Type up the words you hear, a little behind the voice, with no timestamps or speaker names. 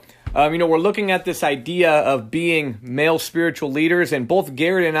We're looking at this idea of being male spiritual leaders, and both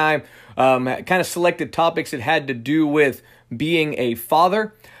Garrett and I kind of selected topics that had to do with being a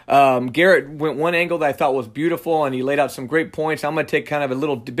father. Garrett went one angle that I thought was beautiful, and he laid out some great points. I'm going to take kind of a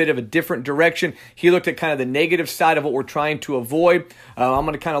little bit of a different direction. He looked at kind of the negative side of what we're trying to avoid. I'm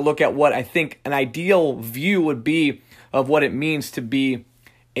going to kind of look at what I think an ideal view would be of what it means to be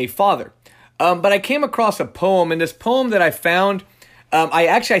a father. But I came across a poem, and this poem that I found,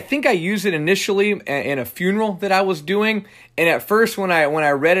 I think I used it initially in a funeral that I was doing. And at first, when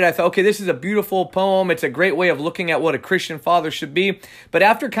I read it, I thought, okay, this is a beautiful poem. It's a great way of looking at what a Christian father should be. But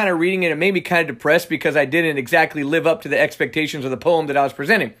after kind of reading it, it made me kind of depressed because I didn't exactly live up to the expectations of the poem that I was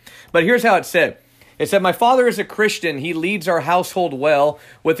presenting. But here's how it said. It said, "My father is a Christian. He leads our household well.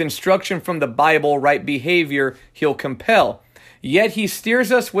 With instruction from the Bible, right behavior he'll compel. Yet he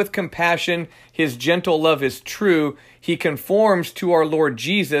steers us with compassion. His gentle love is true. He conforms to our Lord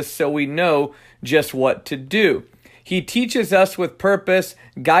Jesus, so we know just what to do. He teaches us with purpose,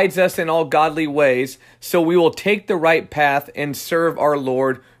 guides us in all godly ways, so we will take the right path and serve our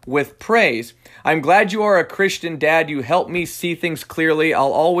Lord with praise. I'm glad you are a Christian, Dad. You help me see things clearly.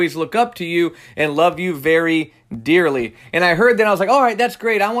 I'll always look up to you and love you very dearly." And I heard that, I was like, all right, that's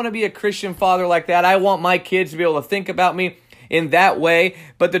great. I want to be a Christian father like that. I want my kids to be able to think about me in that way.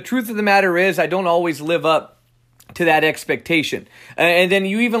 But the truth of the matter is, I don't always live up to that expectation. And then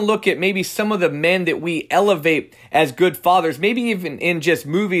you even look at maybe some of the men that we elevate as good fathers, maybe even in just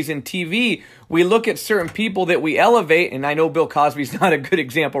movies and TV, we look at certain people that we elevate, and I know Bill Cosby's not a good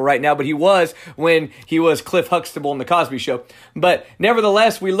example right now, but he was when he was Cliff Huxtable in The Cosby Show. But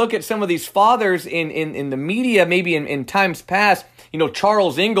nevertheless, we look at some of these fathers in the media, maybe in times past,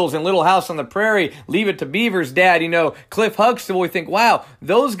 Charles Ingalls in Little House on the Prairie, Leave It to Beaver's dad, Cliff Huxtable, we think, wow,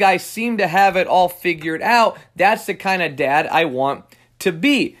 those guys seem to have it all figured out. That's the kind of dad I want to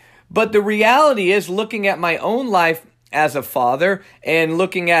be. But the reality is, looking at my own life as a father and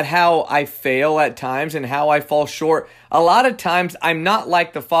looking at how I fail at times and how I fall short, a lot of times I'm not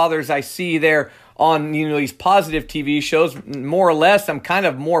like the fathers I see there on these positive TV shows. More or less, I'm kind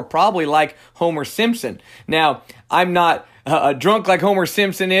of more probably like Homer Simpson. Now, I'm not drunk like Homer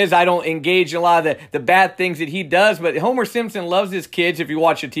Simpson is. I don't engage in a lot of the bad things that he does, but Homer Simpson loves his kids if you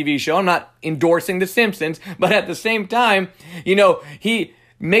watch a TV show. I'm not endorsing The Simpsons, but at the same time, he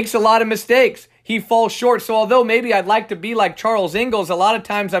makes a lot of mistakes. He falls short. So although maybe I'd like to be like Charles Ingalls, a lot of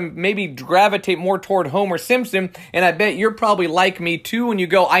times I'm maybe gravitate more toward Homer Simpson. And I bet you're probably like me too when you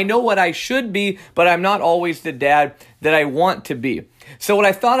go, I know what I should be, but I'm not always the dad that I want to be. So what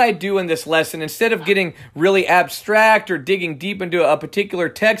I thought I'd do in this lesson, instead of getting really abstract or digging deep into a particular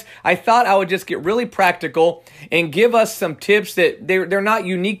text, I thought I would just get really practical and give us some tips that they're not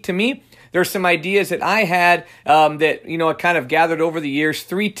unique to me. There's some ideas that I had that, I kind of gathered over the years.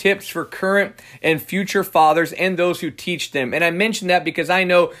 3 tips for current and future fathers and those who teach them. And I mentioned that because I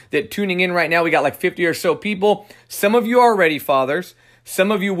know that tuning in right now, we got like 50 or so people. Some of you are already fathers.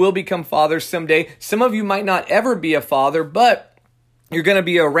 Some of you will become fathers someday. Some of you might not ever be a father, but you're going to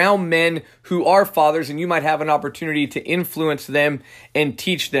be around men who are fathers, and you might have an opportunity to influence them and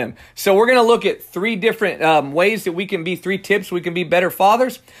teach them. So we're going to look at 3 different ways that we can be, 3 tips we can be better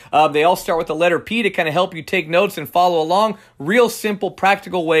fathers. They all start with the letter P to kind of help you take notes and follow along. Real simple,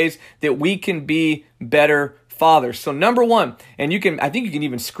 practical ways that we can be better fathers. So number 1, and I think you can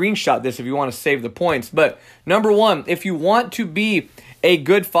even screenshot this if you want to save the points. But number 1, if you want to be a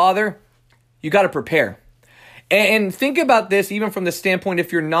good father, you got to prepare. And think about this even from the standpoint,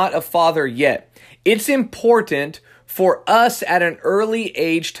 if you're not a father yet, it's important for us at an early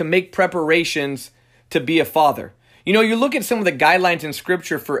age to make preparations to be a father. You look at some of the guidelines in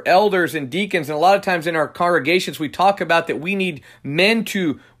Scripture for elders and deacons, and a lot of times in our congregations, we talk about that we need men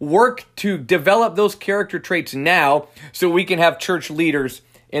to work to develop those character traits now so we can have church leaders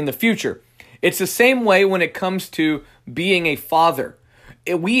in the future. It's the same way when it comes to being a father.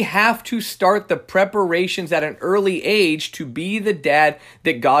 We have to start the preparations at an early age to be the dad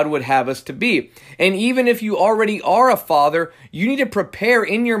that God would have us to be. And even if you already are a father, you need to prepare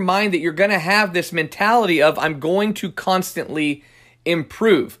in your mind that you're going to have this mentality of, I'm going to constantly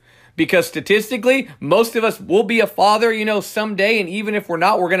improve. Because statistically, most of us will be a father, someday. And even if we're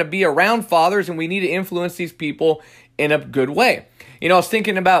not, we're going to be around fathers, and we need to influence these people in a good way. I was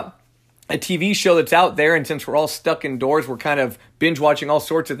thinking about a TV show that's out there, and since we're all stuck indoors, we're kind of binge watching all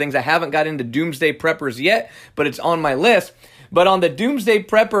sorts of things. I haven't got into Doomsday Preppers yet, but it's on my list. But on the Doomsday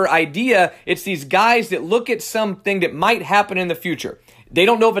Prepper idea, it's these guys that look at something that might happen in the future. They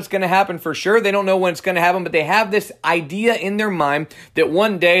don't know if it's going to happen for sure. They don't know when it's going to happen, but they have this idea in their mind that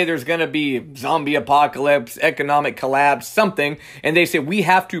one day there's going to be zombie apocalypse, economic collapse, something, and they say we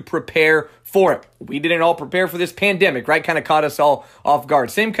have to prepare for it. We didn't all prepare for this pandemic, right? Kind of caught us all off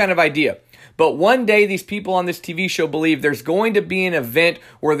guard. Same kind of idea. But one day, these people on this TV show believe there's going to be an event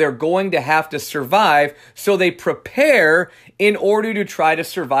where they're going to have to survive, so they prepare in order to try to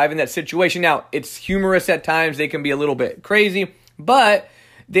survive in that situation. Now, it's humorous at times. They can be a little bit crazy, but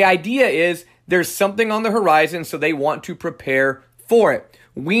the idea is there's something on the horizon, so they want to prepare for it.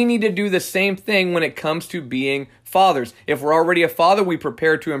 We need to do the same thing when it comes to being fathers. If we're already a father, we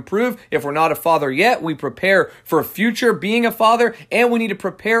prepare to improve. If we're not a father yet, we prepare for future being a father, and we need to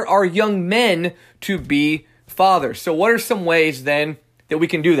prepare our young men to be fathers. So what are some ways then that we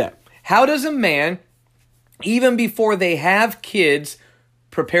can do that? How does a man, even before they have kids,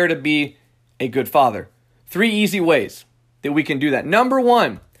 prepare to be a good father? 3 easy ways that we can do that. Number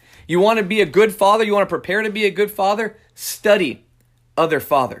 1, you want to be a good father, you want to prepare to be a good father, study other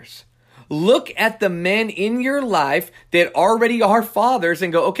fathers. Look at the men in your life that already are fathers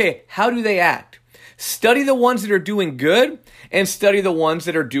and go, okay, how do they act? Study the ones that are doing good and study the ones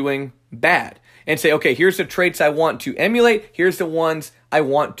that are doing bad. And say, okay, here's the traits I want to emulate. Here's the ones I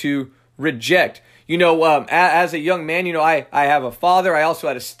want to reject. As a young man, I have a father. I also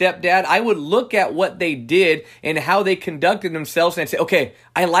had a stepdad. I would look at what they did and how they conducted themselves and I'd say, okay,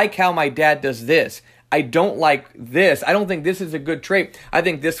 I like how my dad does this. I don't like this. I don't think this is a good trait. I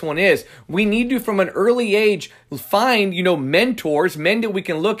think this one is. We need to, from an early age, find, mentors, men that we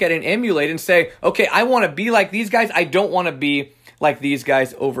can look at and emulate and say, okay, I want to be like these guys. I don't want to be like these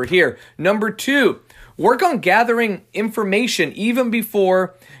guys over here. Number 2, work on gathering information even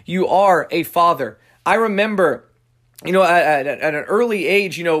before you are a father. I remember, at an early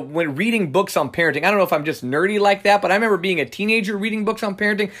age, when reading books on parenting, I don't know if I'm just nerdy like that, but I remember being a teenager reading books on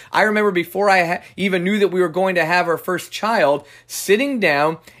parenting. I remember before I even knew that we were going to have our first child, sitting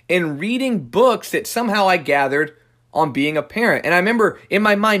down and reading books that somehow I gathered on being a parent. And I remember in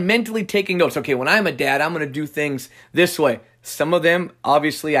my mind mentally taking notes. Okay, when I'm a dad, I'm going to do things this way. Some of them,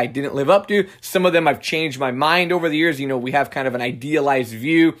 obviously, I didn't live up to. Some of them I've changed my mind over the years. We have kind of an idealized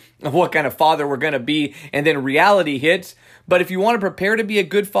view of what kind of father we're going to be, and then reality hits. But if you want to prepare to be a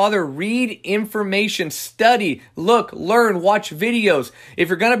good father, read information, study, look, learn, watch videos. If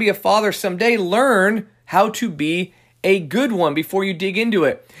you're going to be a father someday, learn how to be a good one before you dig into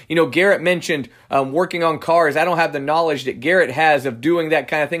it. Garrett mentioned working on cars. I don't have the knowledge that Garrett has of doing that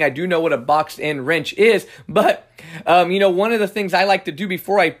kind of thing. I do know what a box end wrench is, but one of the things I like to do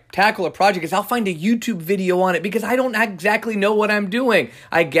before I tackle a project is I'll find a YouTube video on it because I don't exactly know what I'm doing.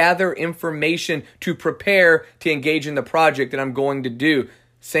 I gather information to prepare to engage in the project that I'm going to do.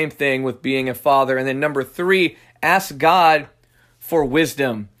 Same thing with being a father. And then number 3, ask God for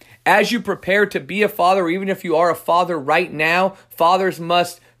wisdom. As you prepare to be a father, or even if you are a father right now, fathers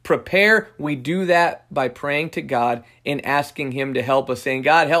must prepare. We do that by praying to God and asking Him to help us, saying,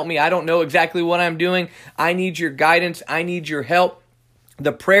 God, help me. I don't know exactly what I'm doing. I need your guidance. I need your help.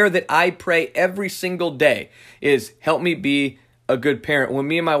 The prayer that I pray every single day is, help me be a good parent. When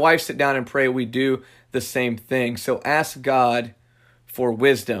me and my wife sit down and pray, we do the same thing. So ask God for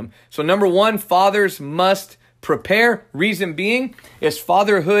wisdom. So number 1, fathers must prepare. Reason being is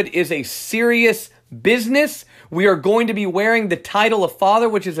fatherhood is a serious business. We are going to be wearing the title of father,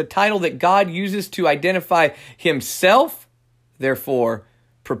 which is a title that God uses to identify Himself. Therefore,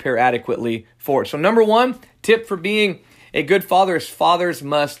 prepare adequately for it. So number 1, tip for being a good father is fathers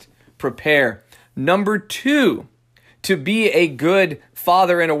must prepare. Number 2, to be a good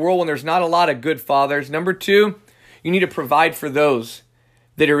father in a world when there's not a lot of good fathers. Number 2, you need to provide for those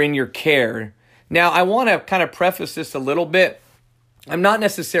that are in your care. Now, I want to kind of preface this a little bit. I'm not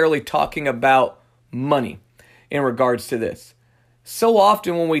necessarily talking about money in regards to this. So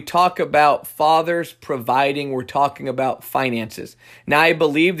often when we talk about fathers providing, we're talking about finances. Now, I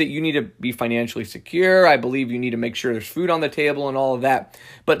believe that you need to be financially secure. I believe you need to make sure there's food on the table and all of that.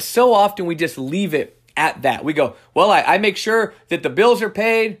 But so often we just leave it at that. We go, well, I make sure that the bills are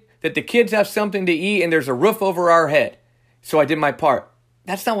paid, that the kids have something to eat, and there's a roof over our head. So I did my part.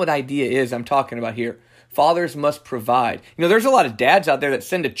 That's not what idea is I'm talking about here. Fathers must provide. There's a lot of dads out there that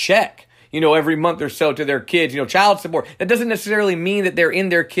send a check, every month or so to their kids, child support. That doesn't necessarily mean that they're in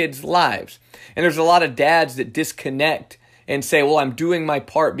their kids' lives. And there's a lot of dads that disconnect and say, well, I'm doing my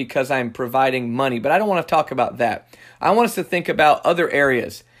part because I'm providing money. But I don't want to talk about that. I want us to think about other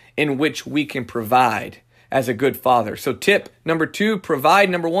areas in which we can provide as a good father. So tip number 2,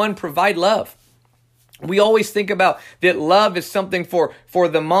 provide. Number 1, provide love. We always think about that love is something for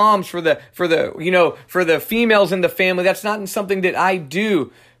the moms, for the females in the family. That's not something that I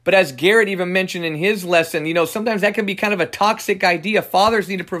do. But as Garrett even mentioned in his lesson, sometimes that can be kind of a toxic idea. Fathers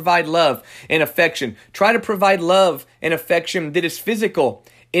need to provide love and affection. Try to provide love and affection that is physical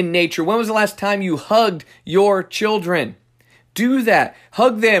in nature. When was the last time you hugged your children? Do that.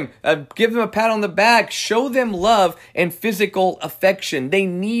 Hug them. Give them a pat on the back. Show them love and physical affection. They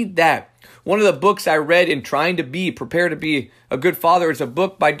need that. One of the books I read in trying to prepare to be a good father is a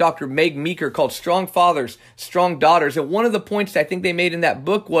book by Dr. Meg Meeker called Strong Fathers, Strong Daughters. And one of the points I think they made in that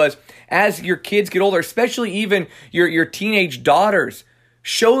book was, as your kids get older, especially even your teenage daughters,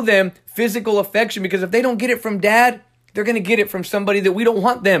 show them physical affection, because if they don't get it from dad, they're going to get it from somebody that we don't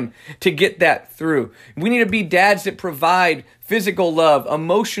want them to get that through. We need to be dads that provide physical love,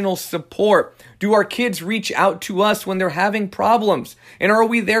 emotional support. Do our kids reach out to us when they're having problems? And are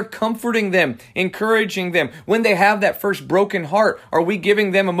we there comforting them, encouraging them? When they have that first broken heart, are we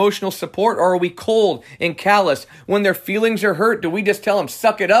giving them emotional support, or are we cold and callous? When their feelings are hurt, do we just tell them,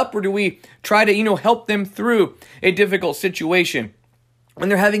 suck it up? Or do we try to, help them through a difficult situation? When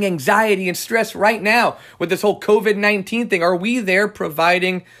they're having anxiety and stress right now with this whole COVID-19 thing, are we there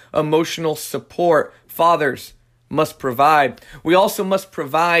providing emotional support? Fathers must provide. We also must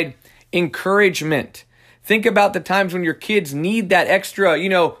provide encouragement. Think about the times when your kids need that extra,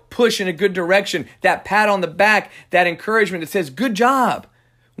 push in a good direction, that pat on the back, that encouragement that says, good job.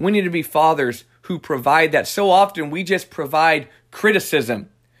 We need to be fathers who provide that. So often we just provide criticism.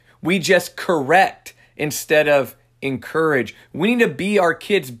 We just correct instead of encourage. We need to be our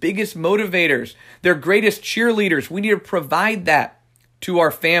kids' biggest motivators, their greatest cheerleaders. We need to provide that to our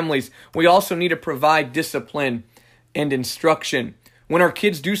families. We also need to provide discipline and instruction. When our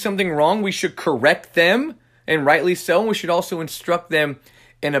kids do something wrong, we should correct them, and rightly so. And we should also instruct them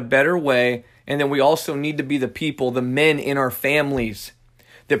in a better way. And then we also need to be the people, the men in our families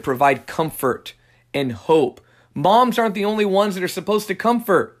that provide comfort and hope. Moms aren't the only ones that are supposed to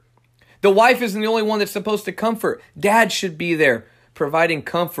comfort. The wife isn't the only one that's supposed to comfort. Dad should be there, providing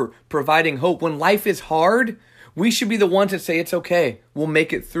comfort, providing hope. When life is hard, we should be the ones that say, it's okay, we'll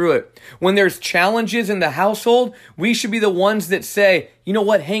make it through it. When there's challenges in the household, we should be the ones that say, you know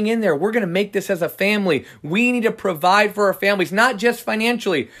what, hang in there. We're going to make this as a family. We need to provide for our families, not just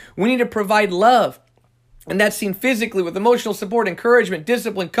financially. We need to provide love. And that's seen physically with emotional support, encouragement,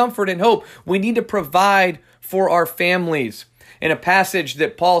 discipline, comfort, and hope. We need to provide for our families. In a passage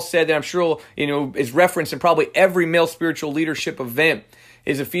that Paul said that I'm sure is referenced in probably every male spiritual leadership event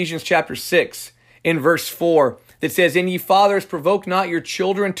is Ephesians chapter 6 in verse 4 that says, and ye fathers, provoke not your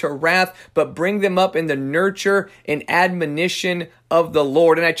children to wrath, but bring them up in the nurture and admonition of the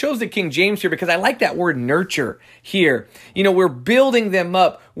Lord. And I chose the King James here because I like that word nurture here. We're building them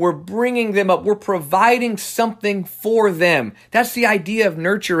up. We're bringing them up. We're providing something for them. That's the idea of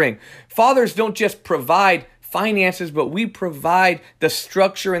nurturing. Fathers don't just provide finances, but we provide the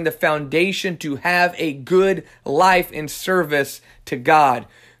structure and the foundation to have a good life in service to God.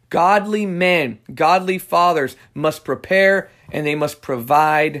 Godly men, godly fathers must prepare, and they must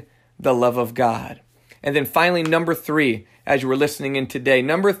provide the love of God. And then finally, number 3, as you were listening in today,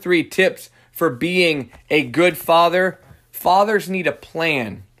 number 3 tips for being a good father. Fathers need a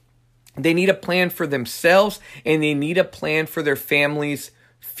plan. They need a plan for themselves, and they need a plan for their family's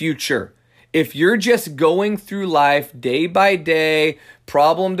future. If you're just going through life day by day,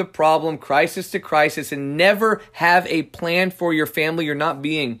 problem to problem, crisis to crisis, and never have a plan for your family, you're not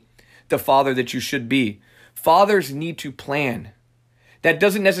being the father that you should be. Fathers need to plan. That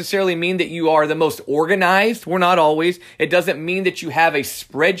doesn't necessarily mean that you are the most organized. We're not always. It doesn't mean that you have a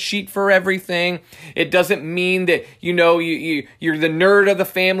spreadsheet for everything. It doesn't mean that, you're the nerd of the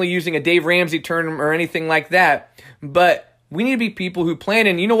family using a Dave Ramsey term or anything like that. But we need to be people who plan,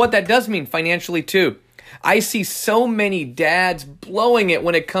 and you know what that does mean financially too. I see so many dads blowing it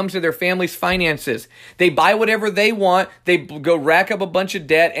when it comes to their family's finances. They buy whatever they want, they go rack up a bunch of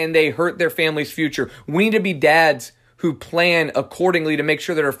debt, and they hurt their family's future. We need to be dads who plan accordingly to make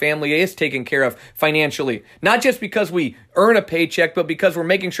sure that our family is taken care of financially. Not just because we earn a paycheck, but because we're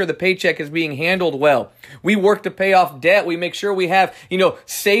making sure the paycheck is being handled well. We work to pay off debt. We make sure we have,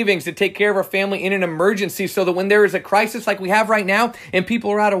 savings to take care of our family in an emergency so that when there is a crisis like we have right now and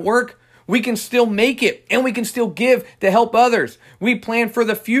people are out of work, we can still make it and we can still give to help others. We plan for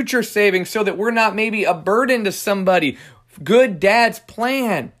the future savings so that we're not maybe a burden to somebody. Good dads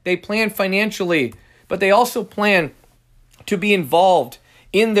plan. They plan financially, but they also plan to be involved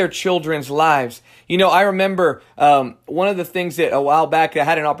in their children's lives. You know, I remember one of the things that a while back I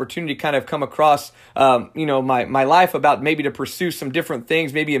had an opportunity to kind of come across, my life about maybe to pursue some different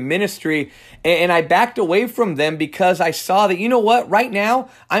things, maybe a ministry. And I backed away from them because I saw that, you know what, right now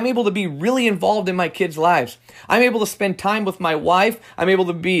I'm able to be really involved in my kids' lives. I'm able to spend time with my wife. I'm able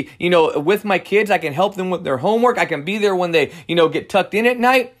to be, with my kids. I can help them with their homework. I can be there when they, get tucked in at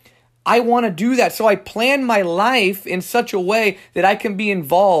night. I want to do that. So I plan my life in such a way that I can be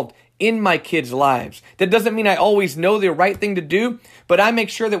involved in my kids' lives. That doesn't mean I always know the right thing to do, but I make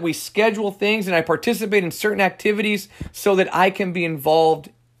sure that we schedule things and I participate in certain activities so that I can be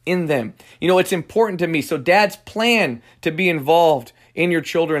involved in them. It's important to me. So dads, plan to be involved in your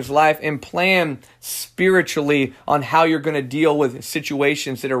children's life and plan spiritually on how you're going to deal with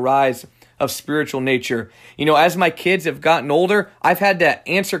situations that arise of spiritual nature. As my kids have gotten older, I've had to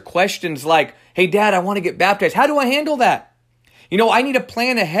answer questions like, hey, Dad, I want to get baptized. How do I handle that? I need to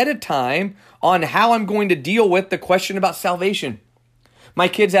plan ahead of time on how I'm going to deal with the question about salvation. My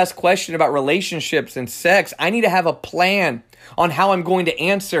kids ask questions about relationships and sex. I need to have a plan on how I'm going to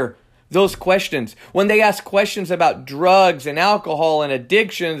answer those questions. When they ask questions about drugs and alcohol and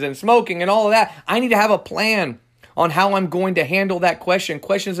addictions and smoking and all of that, I need to have a plan on how I'm going to handle that question.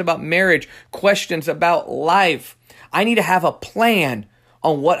 Questions about marriage, questions about life. I need to have a plan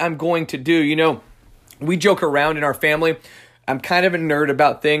on what I'm going to do. We joke around in our family. I'm kind of a nerd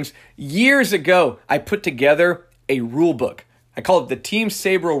about things. Years ago, I put together a rule book. I call it the Team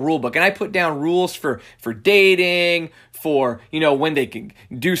Sabro rule book. And I put down rules for dating, for, when they can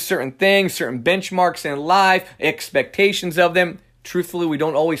do certain things, certain benchmarks in life, expectations of them. Truthfully, we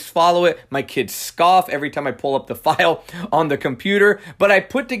don't always follow it. My kids scoff every time I pull up the file on the computer. But I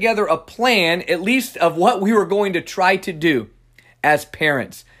put together a plan, at least of what we were going to try to do as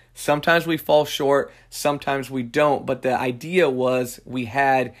parents. Sometimes we fall short, sometimes we don't. But the idea was we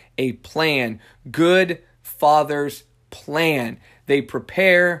had a plan. Good fathers plan. They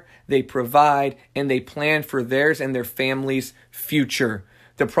prepare, they provide, and they plan for theirs and their family's future.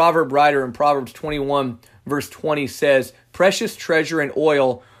 The proverb writer in Proverbs 21 verse 20 says, precious treasure and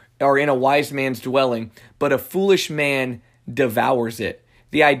oil are in a wise man's dwelling, but a foolish man devours it.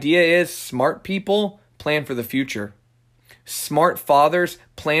 The idea is smart people plan for the future. Smart fathers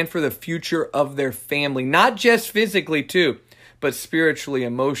plan for the future of their family, not just physically too, but spiritually,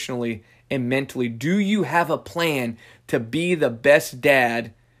 emotionally, and mentally. Do you have a plan to be the best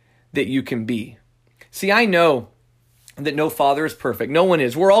dad that you can be? See, I know that no father is perfect. No one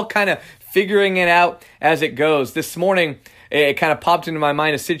is. We're all kind of figuring it out as it goes. This morning, it kind of popped into my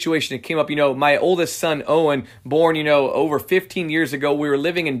mind a situation that came up. My oldest son, Owen, born, over 15 years ago. We were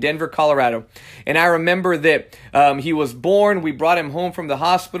living in Denver, Colorado. And I remember that he was born. We brought him home from the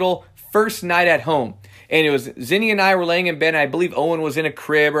hospital. First night at home. And it was Zinni and I were laying in bed. And I believe Owen was in a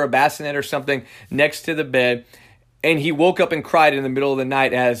crib or a bassinet or something next to the bed. And he woke up and cried in the middle of the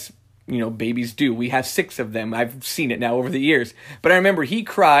night as babies do. We have 6 of them. I've seen it now over the years. But I remember he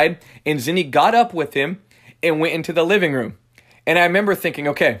cried and Zinni got up with him and went into the living room. And I remember thinking,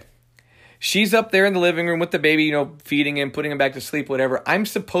 okay, she's up there in the living room with the baby, feeding him, putting him back to sleep, whatever. I'm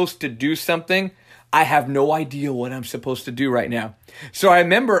supposed to do something. I have no idea what I'm supposed to do right now. So I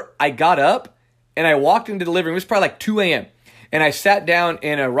remember I got up and I walked into the living room. It was probably like 2 a.m. And I sat down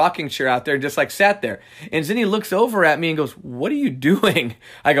in a rocking chair out there and just sat there. And Zinni looks over at me and goes, what are you doing?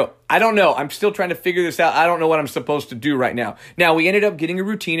 I go, I don't know. I'm still trying to figure this out. I don't know what I'm supposed to do right now. Now, we ended up getting a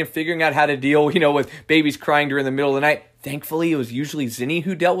routine and figuring out how to deal, with babies crying during the middle of the night. Thankfully, it was usually Zinni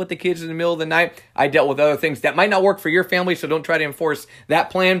who dealt with the kids in the middle of the night. I dealt with other things. That might not work for your family, so don't try to enforce that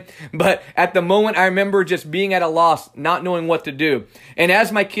plan. But at the moment, I remember just being at a loss, not knowing what to do. And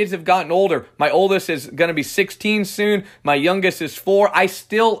as my kids have gotten older, my oldest is going to be 16 soon. My youngest is 4. I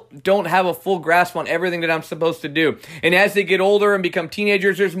still don't have a full grasp on everything that I'm supposed to do. And as they get older and become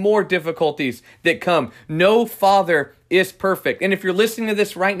teenagers, there's more difficulties that come. No father is perfect. And if you're listening to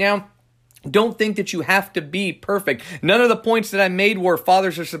this right now, don't think that you have to be perfect. None of the points that I made were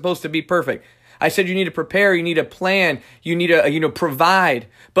fathers are supposed to be perfect. I said you need to prepare, you need to plan, you need to provide.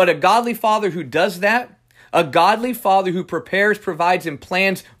 But a godly father who does that, a godly father who prepares, provides, and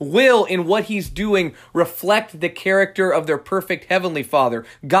plans will, in what he's doing, reflect the character of their perfect heavenly Father.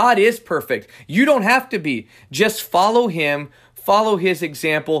 God is perfect. You don't have to be. Just follow him. Follow his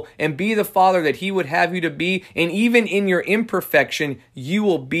example and be the father that he would have you to be. And even in your imperfection, you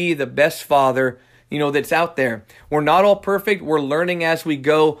will be the best father, that's out there. We're not all perfect. We're learning as we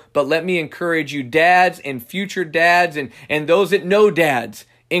go. But let me encourage you, dads and future dads and those that know dads.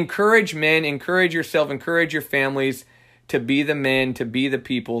 Encourage men, encourage yourself, encourage your families to be the men, to be the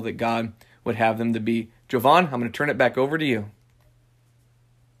people that God would have them to be. Jovan, I'm going to turn it back over to you.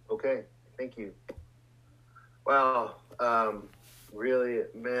 Okay, thank you. Wow, really,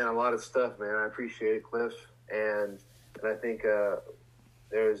 man, a lot of stuff, man. I appreciate it, Cliff, and I think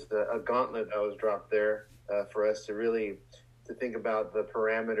there's a gauntlet that was dropped there for us to think about the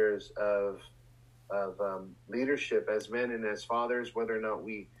parameters of leadership as men and as fathers, whether or not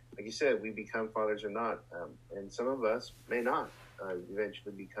we, like you said, we become fathers or not, and some of us may not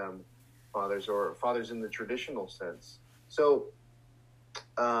eventually become fathers or fathers in the traditional sense. So,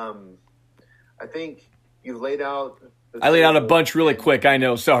 I think you've laid out. I laid out a bunch really quick. I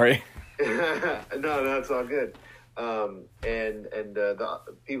know. Sorry. No, it's all good. And the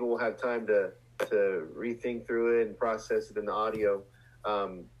people will have time to rethink through it and process it in the audio.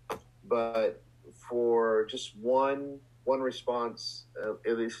 But for just one response,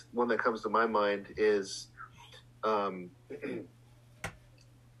 at least one that comes to my mind is, how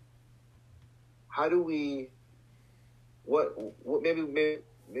do we? What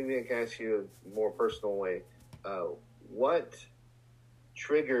maybe I can ask you a more personal way. What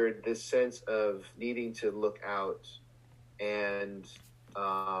triggered this sense of needing to look out and,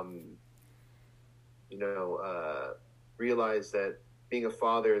 realize that being a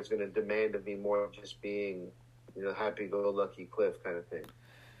father is going to demand of me more than just being, happy-go-lucky Cliff kind of thing?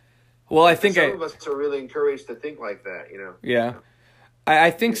 Well, I think some of us are really encouraged to think like that, Yeah.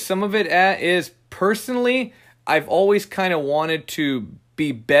 I think some of it is personally, I've always kind of wanted to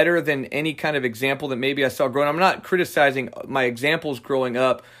be better than any kind of example that maybe I saw growing up. I'm not criticizing my examples growing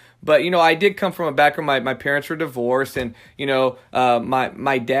up, but, I did come from a background, my parents were divorced, and,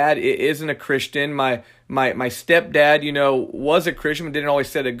 my dad isn't a Christian. My stepdad, was a Christian, but didn't always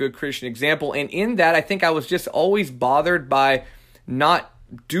set a good Christian example. And in that, I think I was just always bothered by not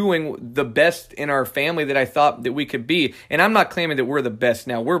doing the best in our family that I thought that we could be. And I'm not claiming that we're the best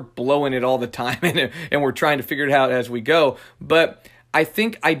now. We're blowing it all the time, and we're trying to figure it out as we go. But I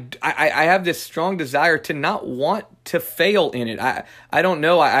think I have this strong desire to not want to fail in it. I don't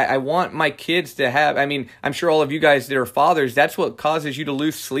know. I want my kids to have, I'm sure all of you guys that are fathers, that's what causes you to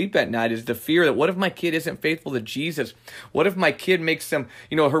lose sleep at night, is the fear that what if my kid isn't faithful to Jesus? What if my kid makes some,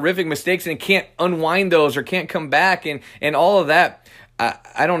 horrific mistakes and can't unwind those or can't come back and all of that?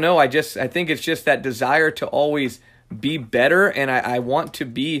 I don't know. I think it's just that desire to always be better. And I want to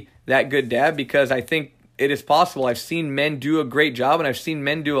be that good dad because I think it is possible. I've seen men do a great job and I've seen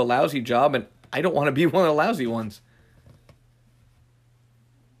men do a lousy job, and I don't want to be one of the lousy ones.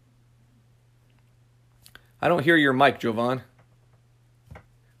 I don't hear your mic, Jovan.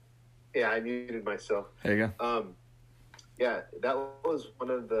 Yeah, I muted myself. There you go. Yeah, that was one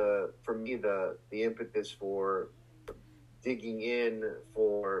of for me, the impetus for digging in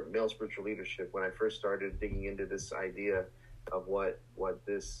for male spiritual leadership when I first started digging into this idea of what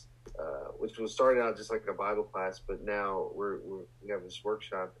this, which was started out just like a Bible class, but now we have this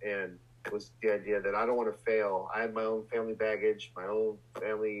workshop, and it was the idea that I don't want to fail. I had my own family baggage, my own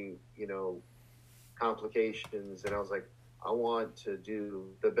family, complications, and I was like, I want to do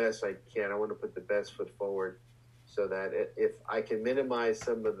the best I can. I want to put the best foot forward so that if I can minimize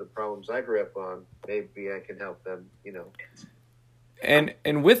some of the problems I grew up on, maybe I can help them,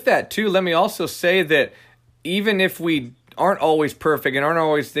 And with that too, let me also say that even if we aren't always perfect and aren't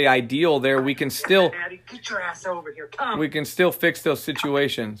always the ideal there, we can still get your ass over here. Come. We can still fix those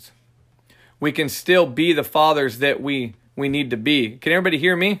situations. We can still be the fathers that we need to be. Can everybody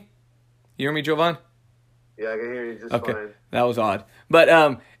hear me? You hear me, Jovan? Yeah, I can hear you just okay. fine. That was odd.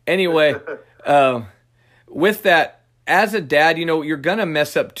 But anyway, with that, as a dad, you're going to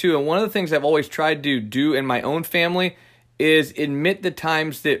mess up too. And one of the things I've always tried to do in my own family is admit the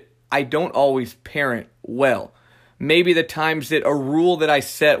times that I don't always parent well. Maybe the times that a rule that I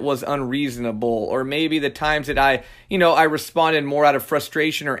set was unreasonable, or maybe the times that I responded more out of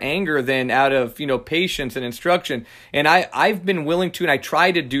frustration or anger than out of, patience and instruction. And I've been willing to, and I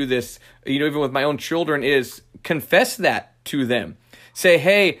try to do this, even with my own children, is confess that to them. Say,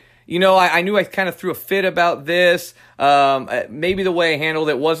 hey, I knew I kind of threw a fit about this. Maybe the way I handled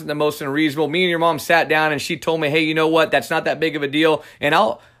it wasn't the most unreasonable. Me and your mom sat down and she told me, hey, you know what? That's not that big of a deal. And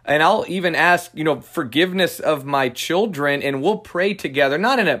I'll even ask, forgiveness of my children, and we'll pray together.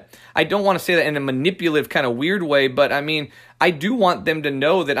 Not I don't want to say that in a manipulative kind of weird way, but I do want them to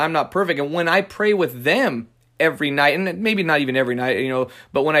know that I'm not perfect. And when I pray with them every night, and maybe not even every night,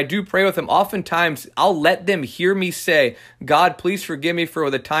 but when I do pray with them, oftentimes I'll let them hear me say, God, please forgive me for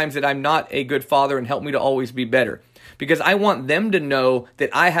the times that I'm not a good father and help me to always be better. Because I want them to know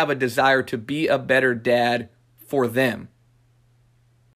that I have a desire to be a better dad for them.